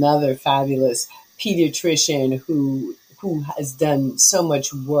Hamilton, another fabulous pediatrician who has done so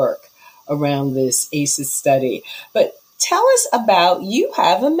much work around this ACEs study. But tell us about, you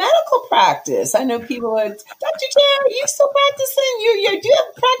have a medical practice. I know people are, Dr. Jarrett, you still practicing? You're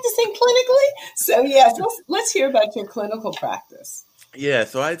practicing clinically? So yes, let's hear about your clinical practice. Yeah,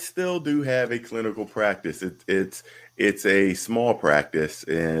 so I still do have a clinical practice. It's a small practice,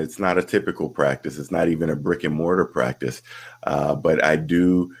 and it's not a typical practice. It's not even a brick and mortar practice, but I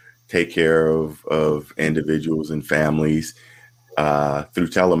do take care of individuals and families through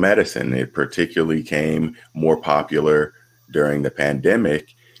telemedicine. It particularly came more popular during the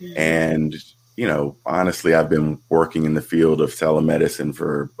pandemic, and honestly, I've been working in the field of telemedicine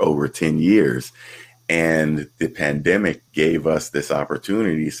for over 10 years. And the pandemic gave us this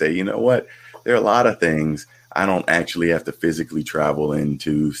opportunity to say, you know what, there are a lot of things I don't actually have to physically travel in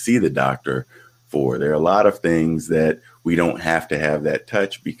to see the doctor for. There are a lot of things that we don't have to have that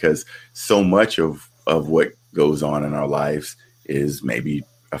touch, because so much of what goes on in our lives is maybe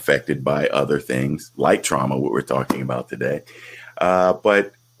affected by other things like trauma, what we're talking about today.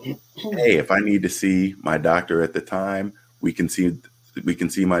 But hey, if I need to see my doctor at the time, we can see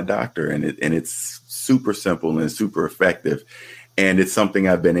my doctor, and it's super simple and super effective. And it's something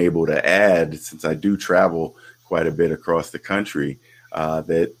I've been able to add, since I do travel quite a bit across the country,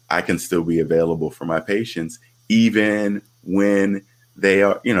 that I can still be available for my patients, even when they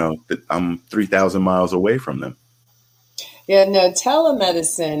are, I'm 3,000 miles away from them. Yeah, no,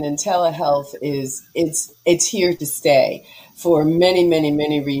 telemedicine and telehealth it's here to stay for many, many,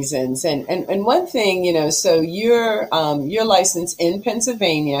 many reasons. And one thing, so you're licensed in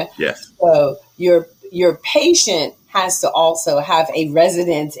Pennsylvania. Yes. So your patient has to also have a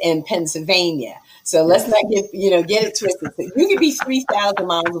residence in Pennsylvania. So let's not get it twisted. So you could be 3,000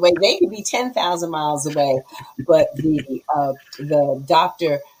 miles away. They could be 10,000 miles away. But the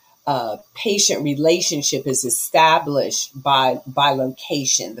doctor patient relationship is established by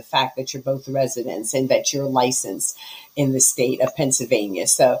location, the fact that you're both residents and that you're licensed in the state of Pennsylvania.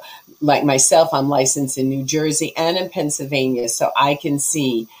 So like myself, I'm licensed in New Jersey and in Pennsylvania. So I can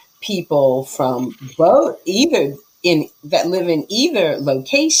see people from that live in either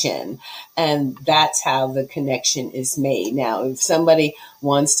location, and that's how the connection is made. Now, if somebody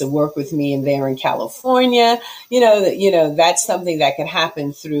wants to work with me and they're in California, that's something that can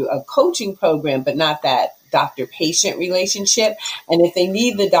happen through a coaching program, but not that doctor-patient relationship. And if they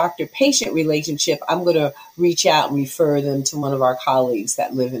need the doctor-patient relationship, I'm going to reach out and refer them to one of our colleagues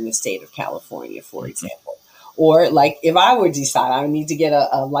that live in the state of California, for example. Or like if I were to decide I need to get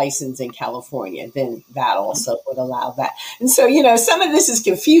a license in California, then that also would allow that. And so, some of this is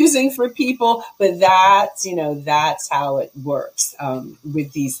confusing for people, but that's how it works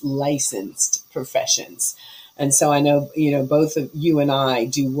with these licensed professions. And so I know, both of you and I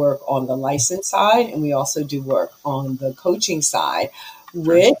do work on the license side, and we also do work on the coaching side,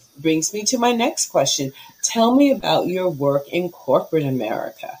 which brings me to my next question. Tell me about your work in corporate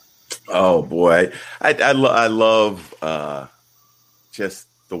America. Oh boy, I love just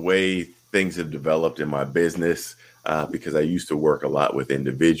the way things have developed in my business, because I used to work a lot with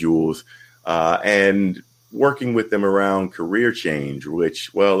individuals, and working with them around career change,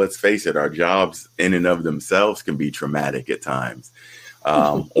 which, well, let's face it, our jobs in and of themselves can be traumatic at times,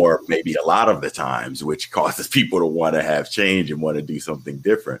 or maybe a lot of the times, which causes people to want to have change and want to do something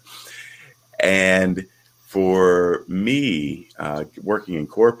different. And for me, working in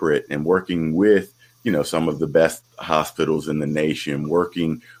corporate and working with, some of the best hospitals in the nation,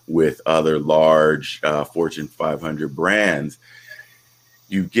 working with other large Fortune 500 brands,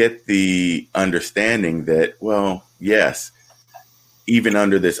 you get the understanding that, well, yes, even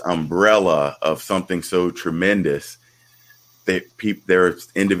under this umbrella of something so tremendous, that there are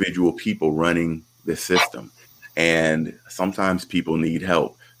individual people running the system. And sometimes people need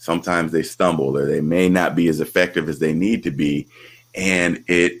help. Sometimes they stumble, or they may not be as effective as they need to be. And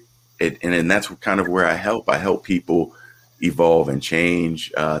and that's kind of where I help. I help people evolve and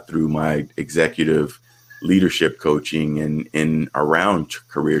change through my executive leadership coaching and in around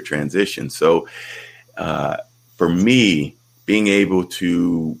career transition. So for me, being able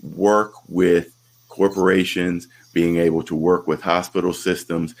to work with corporations, being able to work with hospital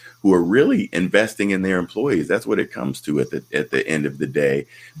systems who are really investing in their employees, that's what it comes to at the end of the day,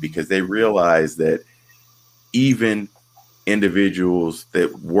 because they realize that even individuals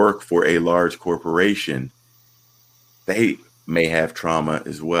that work for a large corporation, they may have trauma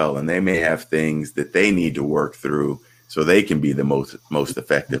as well, and they may have things that they need to work through so they can be the most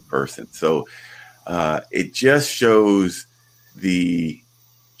effective person. So it just shows the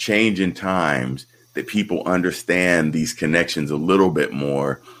change in times, that people understand these connections a little bit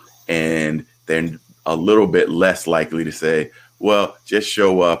more, and they're a little bit less likely to say, well, just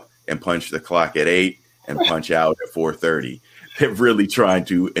show up and punch the clock at 8 and punch out at 4:30. They're really trying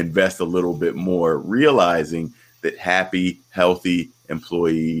to invest a little bit more, realizing that happy, healthy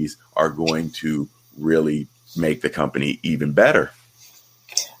employees are going to really make the company even better.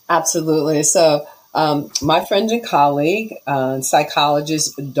 Absolutely. So my friend and colleague,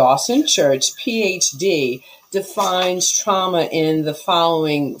 psychologist Dawson Church, PhD, defines trauma in the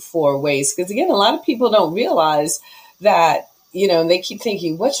following 4 ways. Because again, a lot of people don't realize that, they keep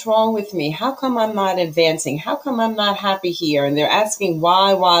thinking, what's wrong with me? How come I'm not advancing? How come I'm not happy here? And they're asking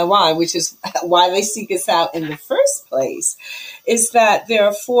why, which is why they seek us out in the first place, is that there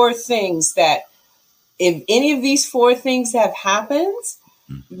are 4 things that if any of these 4 things have happened,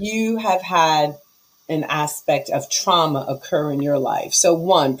 you have had an aspect of trauma occur in your life. So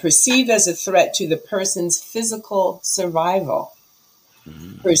 1, perceived as a threat to the person's physical survival.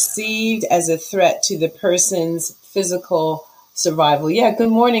 Perceived as a threat to the person's physical survival. Yeah. Good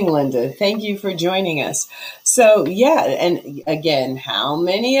morning, Linda. Thank you for joining us. So yeah. And again, how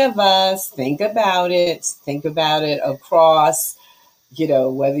many of us think about it across,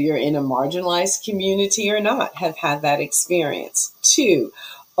 whether you're in a marginalized community or not, have had that experience. 2,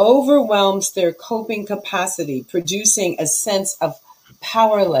 overwhelms their coping capacity, producing a sense of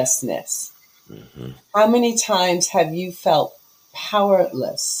powerlessness. How many times have you felt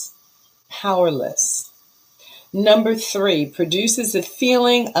powerless? Number 3, produces a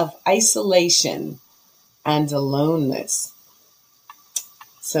feeling of isolation and aloneness.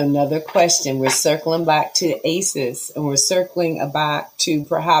 So another question, we're circling back to ACEs, and we're circling back to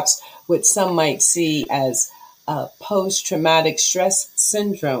perhaps what some might see as post-traumatic stress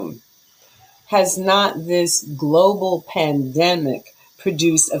syndrome. Has not this global pandemic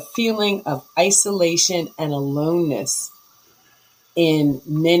produced a feeling of isolation and aloneness in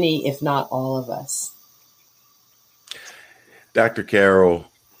many, if not all of us? Dr. Carol,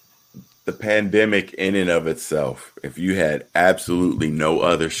 the pandemic in and of itself, if you had absolutely no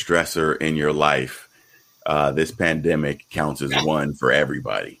other stressor in your life, this pandemic counts as one for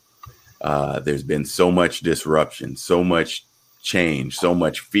everybody. There's been so much disruption, so much change, so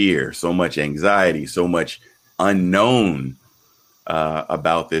much fear, so much anxiety, so much unknown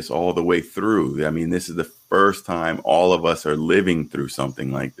about this all the way through. I mean, this is the first time all of us are living through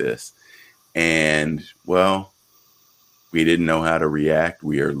something like this. And, well, we didn't know how to react.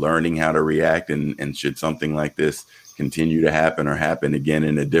 We are learning how to react. And should something like this continue to happen or happen again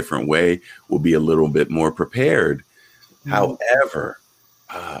in a different way, we'll be a little bit more prepared. However,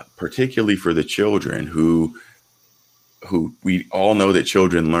 particularly for the children who we all know that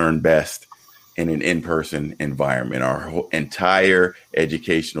children learn best in an in-person environment. Our whole entire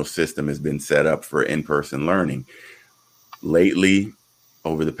educational system has been set up for in-person learning. Lately,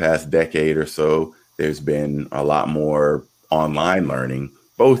 over the past decade or so, there's been a lot more online learning,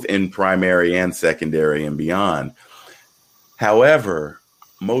 both in primary and secondary and beyond. However,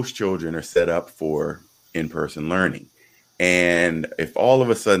 most children are set up for in-person learning. And if all of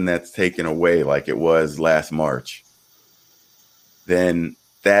a sudden that's taken away like it was last March, then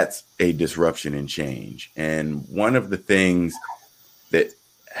that's a disruption and change. And one of the things that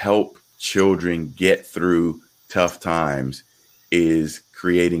help children get through tough times is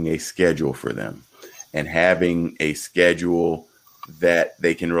creating a schedule for them and having a schedule that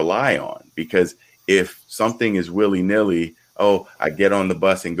they can rely on. Because if something is willy-nilly, oh, I get on the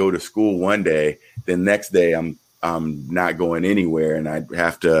bus and go to school one day, then next day I'm not going anywhere, and I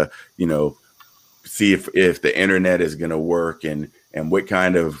have to, see if the internet is going to work and what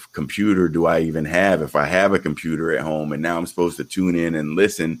kind of computer do I even have if I have a computer at home, and now I'm supposed to tune in and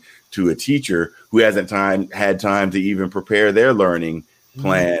listen to a teacher who hasn't had time to even prepare their learning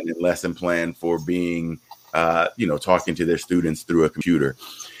plan and lesson plan for being, talking to their students through a computer.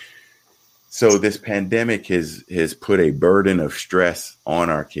 So this pandemic has put a burden of stress on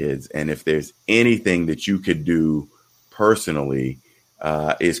our kids. And if there's anything that you could do personally,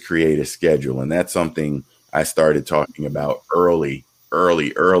 is create a schedule. And that's something I started talking about early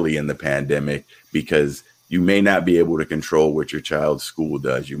in the pandemic, because you may not be able to control what your child's school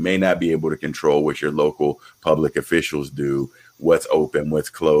does. You may not be able to control what your local public officials do, what's open, what's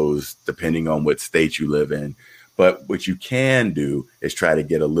closed, depending on what state you live in. But what you can do is try to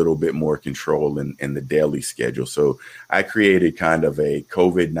get a little bit more control in the daily schedule. So I created kind of a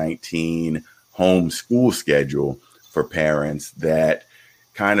COVID-19 homeschool schedule for parents that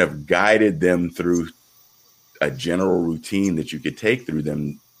kind of guided them through a general routine that you could take through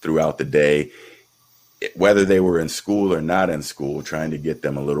them throughout the day, whether they were in school or not in school, trying to get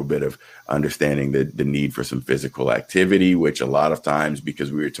them a little bit of understanding the need for some physical activity, which a lot of times,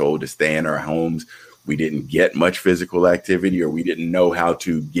 because we were told to stay in our homes, we didn't get much physical activity, or we didn't know how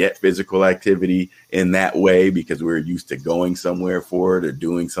to get physical activity in that way because we were used to going somewhere for it or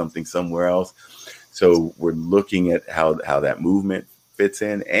doing something somewhere else. So we're looking at how that movement fits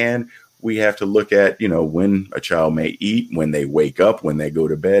in. And we have to look at, when a child may eat, when they wake up, when they go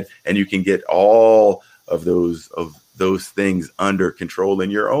to bed, and you can get all of those things under control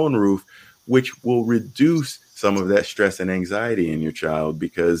in your own roof, which will reduce some of that stress and anxiety in your child,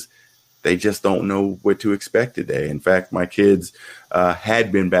 because they just don't know what to expect today. In fact, my kids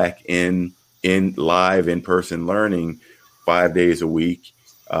had been back in live in-person learning 5 days a week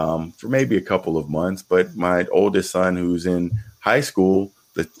for maybe a couple of months. But my oldest son, who's in high school,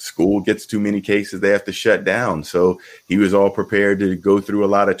 the school gets too many cases, they have to shut down. So he was all prepared to go through a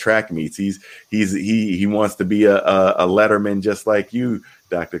lot of track meets. He wants to be a letterman just like you,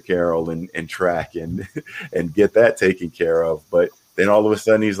 Dr. Carol, and track and get that taken care of. But then all of a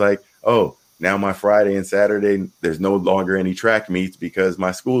sudden he's like, oh, now my Friday and Saturday, there's no longer any track meets because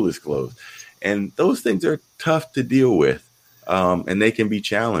my school is closed. And those things are tough to deal with. And they can be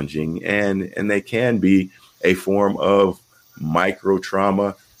challenging, and they can be a form of micro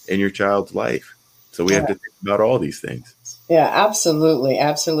trauma in your child's life. So we have to think about all these things. Yeah, absolutely.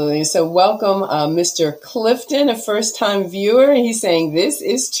 Absolutely. So welcome, Mr. Clifton, a first-time viewer. He's saying, this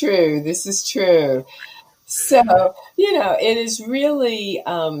is true. This is true. So, it is really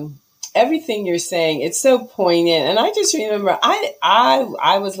everything you're saying. It's so poignant. And I just remember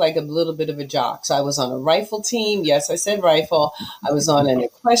I was like a little bit of a jock. So I was on a rifle team. Yes, I said rifle. I was on an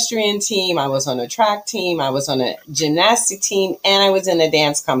equestrian team. I was on a track team. I was on a gymnastic team. And I was in a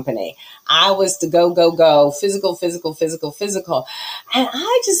dance company. I was the go, physical. And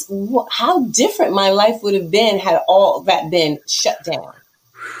I just, how different my life would have been had all that been shut down.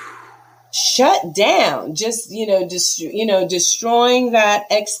 Just, destroying that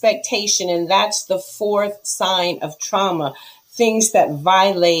expectation. And that's the fourth sign of trauma, things that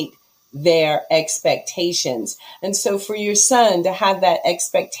violate their expectations. And so for your son to have that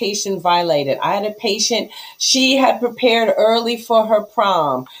expectation violated, I had a patient, she had prepared early for her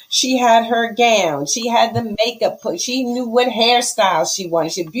prom. She had her gown. She had the makeup put. She knew what hairstyle she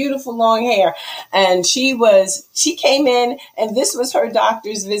wanted. She had beautiful long hair. And she came in, and this was her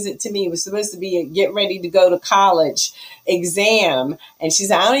doctor's visit to me. It was supposed to be a get ready to go to college exam. And she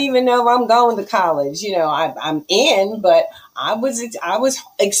said, I don't even know if I'm going to college. I'm in, but I was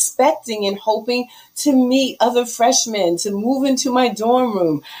expecting and hoping to meet other freshmen, to move into my dorm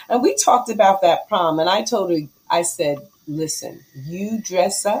room. And we talked about that prom. And I told her, I said, listen, you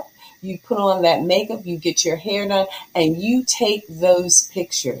dress up, you put on that makeup, you get your hair done, and you take those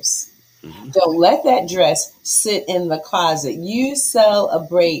pictures. Mm-hmm. Don't let that dress sit in the closet. You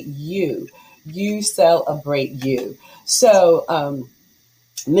celebrate you. You celebrate you. So,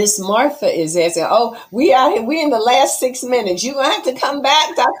 Miss Martha is asking, oh, we out here, we in the last 6 minutes. You're going to have to come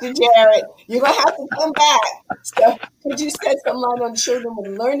back, Dr. Jarrett. You're going to have to come back. So could you shed some light on children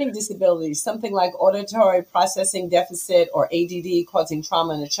with learning disabilities, something like auditory processing deficit or ADD causing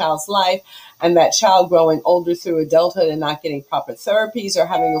trauma in a child's life, and that child growing older through adulthood and not getting proper therapies, or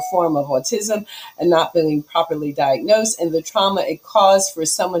having a form of autism and not being properly diagnosed, and the trauma it caused for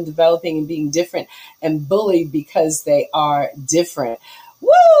someone developing and being different and bullied because they are different?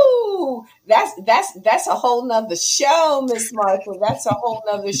 Woo! That's a whole nother show, Miss Martha. That's a whole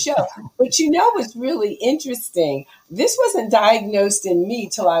nother show. But you know what's really interesting? This wasn't diagnosed in me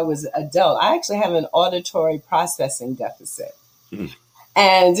till I was an adult. I actually have an auditory processing deficit.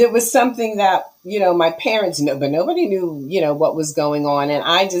 And it was something that, my parents knew, but nobody knew, what was going on. And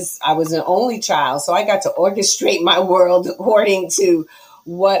I was an only child, so I got to orchestrate my world according to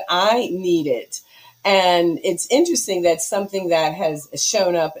what I needed. And it's interesting that something that has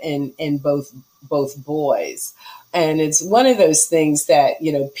shown up in both boys. And it's one of those things that,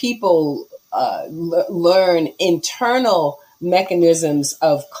 people learn internal mechanisms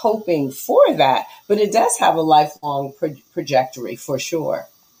of coping for that, but it does have a lifelong trajectory for sure.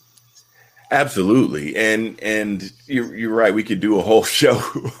 Absolutely. And you're right. We could do a whole show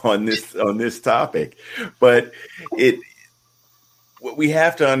on this topic, but what we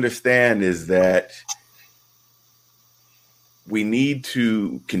have to understand is that we need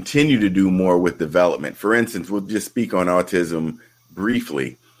to continue to do more with development. For instance, we'll just speak on autism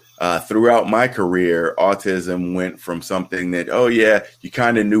briefly. Throughout my career, autism went from something that, oh yeah, you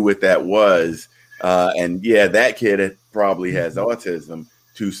kind of knew what that was. And yeah, that kid probably has autism,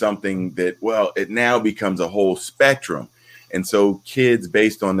 to something that, well, it now becomes a whole spectrum. And so kids,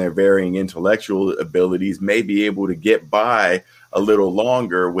 based on their varying intellectual abilities, may be able to get by a little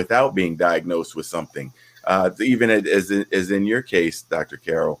longer without being diagnosed with something. Even as in your case, Dr.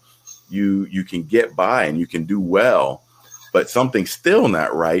 Carol, you can get by and you can do well, but something's still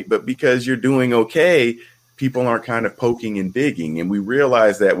not right. But because you're doing okay, people aren't kind of poking and digging. And we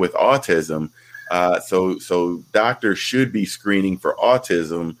realize that with autism, so doctors should be screening for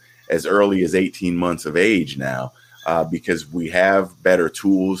autism as early as 18 months of age now. Because we have better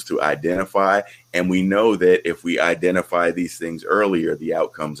tools to identify, and we know that if we identify these things earlier, the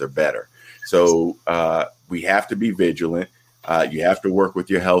outcomes are better. So we have to be vigilant. You have to work with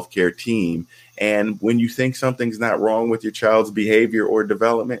your healthcare team. And when you think something's not wrong with your child's behavior or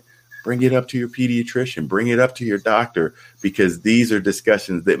development, bring it up to your pediatrician, bring it up to your doctor, because these are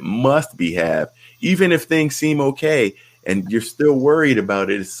discussions that must be had. Even if things seem okay and you're still worried about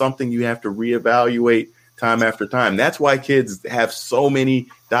it, it's something you have to reevaluate time after time. That's why kids have so many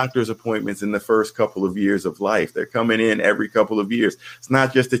doctor's appointments in the first couple of years of life. They're coming in every couple of years. It's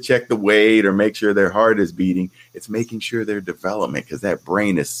not just to check the weight or make sure their heart is beating. It's making sure their development, because that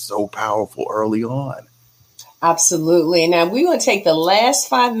brain is so powerful early on. Absolutely. Now we're going to take the last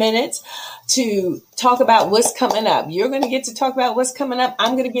 5 minutes to talk about what's coming up. You're going to get to talk about what's coming up.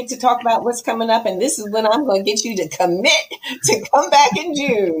 I'm going to get to talk about what's coming up. And this is when I'm going to get you to commit to come back in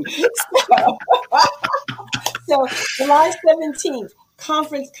June. So July 17th,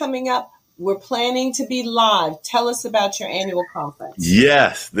 conference coming up. We're planning to be live. Tell us about your annual conference.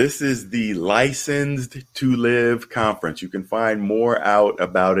 Yes, this is the Licensed to Live conference. You can find more out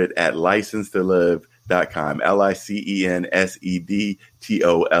about it at licensedtolive.com.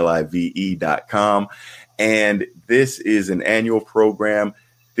 licensedtolive.com. And this is an annual program.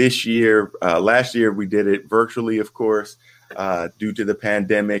 This year, last year, we did it virtually, of course, due to the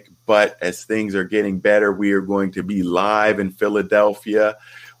pandemic. But as things are getting better, we are going to be live in Philadelphia.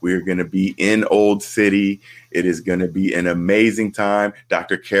 We are going to be in Old City. It is going to be an amazing time.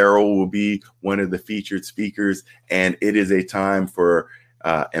 Dr. Carol will be one of the featured speakers, and it is a time for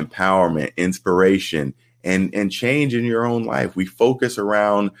empowerment, inspiration, and change in your own life. We focus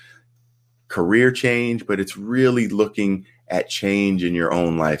around career change, but it's really looking at change in your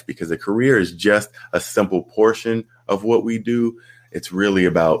own life, because a career is just a simple portion of what we do. It's really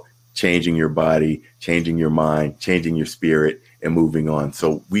about changing your body, changing your mind, changing your spirit, and moving on.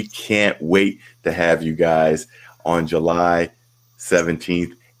 So we can't wait to have you guys on July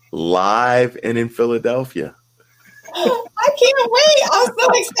 17th live and in Philadelphia. I can't wait.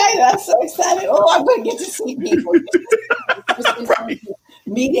 I'm so excited. Oh, I'm going to get to see people. Right.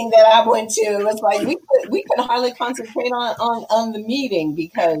 Meeting that I went to, it was like we could hardly concentrate on the meeting,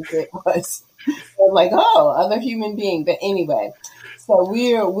 because it was like, oh, other human being. But anyway, So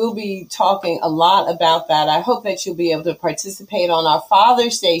we'll be talking a lot about that. I hope that you'll be able to participate on our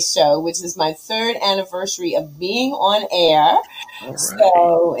Father's Day show, which is my 3rd anniversary of being on air. All right.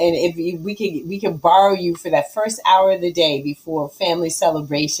 So, and if we can borrow you for that first hour of the day before family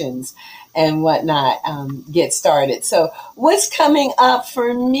celebrations and whatnot get started. So what's coming up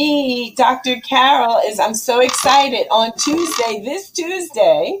for me, Dr. Carol, is I'm so excited on this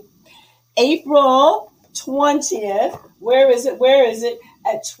Tuesday, April 20th. Where is it?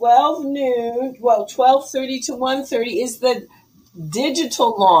 At 12 noon, 12:30 to 1:30 is the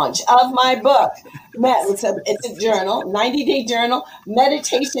digital launch of my book. It's a journal, 90-day journal,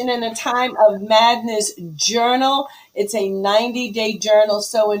 Meditation in a Time of Madness journal. It's a 90-day journal,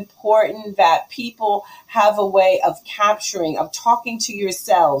 so important that people have a way of capturing, of talking to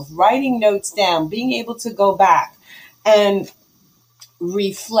yourselves, writing notes down, being able to go back and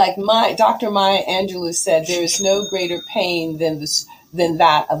reflect. Dr. Maya Angelou said there is no greater pain than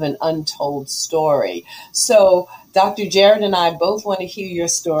that of an untold story. So Dr. Jared and I both want to hear your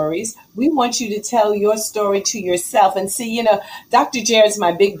stories. We want you to tell your story to yourself. And see, Dr. Jared's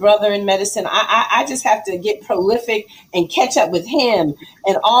my big brother in medicine. I just have to get prolific and catch up with him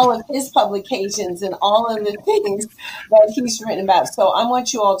and all of his publications and all of the things that he's written about. So I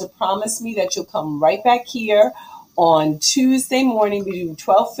want you all to promise me that you'll come right back here on Tuesday morning between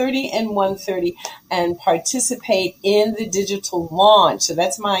 12:30 and 1:30 and participate in the digital launch. So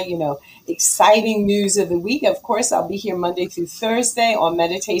that's my, exciting news of the week. Of course, I'll be here Monday through Thursday on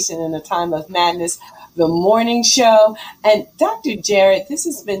Meditation in a Time of Madness, the morning show. And Dr. Jared, this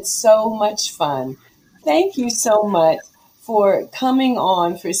has been so much fun. Thank you so much for coming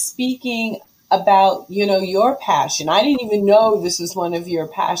on, for speaking about, your passion. I didn't even know this was one of your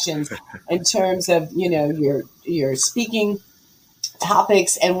passions in terms of, your speaking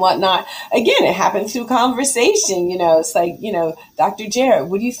topics and whatnot. Again, it happened through conversation. It's like, Dr. Jared,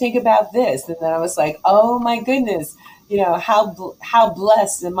 what do you think about this? And then I was like, oh my goodness, how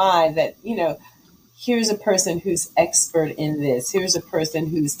blessed am I that, here's a person who's expert in this. Here's a person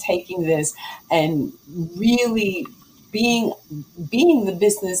who's taking this and really being the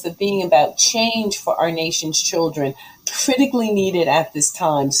business of being about change for our nation's children, critically needed at this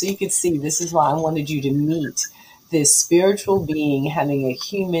time. So you could see, this is why I wanted you to meet this spiritual being having a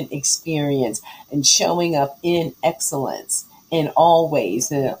human experience and showing up in excellence in all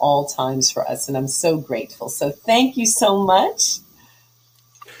ways and at all times for us. And I'm so grateful. So thank you so much.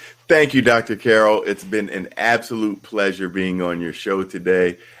 Thank you, Dr. Carol. It's been an absolute pleasure being on your show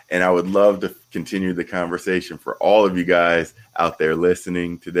today. And I would love to continue the conversation for all of you guys out there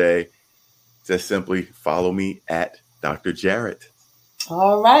listening today. Just simply follow me at Dr. Jarrett.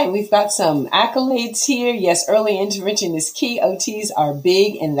 All right. We've got some accolades here. Yes, early intervention is key. OTs are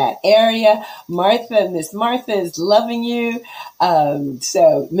big in that area. Miss Martha is loving you.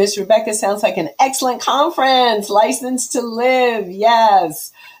 So Miss Rebecca sounds like an excellent conference. License to Live.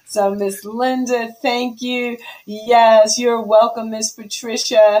 Yes. So Miss Linda, thank you. Yes, you're welcome, Miss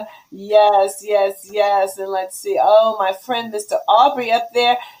Patricia. Yes. And let's see. Oh, my friend, Mr. Aubrey up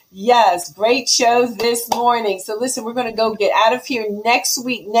there. Yes, great show this morning. So listen, we're going to go get out of here next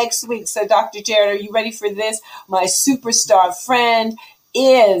week. So Dr. Jared, are you ready for this? My superstar friend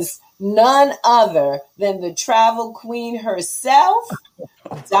is none other than the travel queen herself,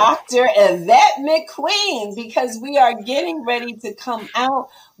 Dr. Yvette McQueen, because we are getting ready to come out.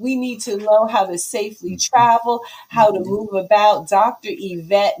 We need to know how to safely travel, how to move about. Dr.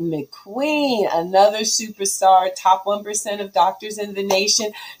 Yvette McQueen, another superstar, top 1% of doctors in the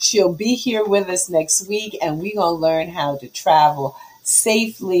nation. She'll be here with us next week, and we're going to learn how to travel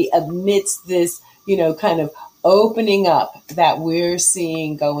safely amidst this, kind of opening up that we're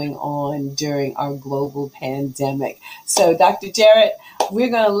seeing going on during our global pandemic. So, Dr. Jarrett, we're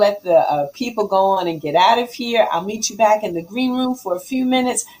going to let the people go on and get out of here. I'll meet you back in the green room for a few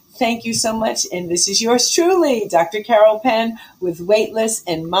minutes. Thank you so much. And this is yours truly, Dr. Carol Penn, with Weightless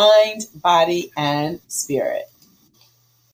in Mind, Body, and Spirit.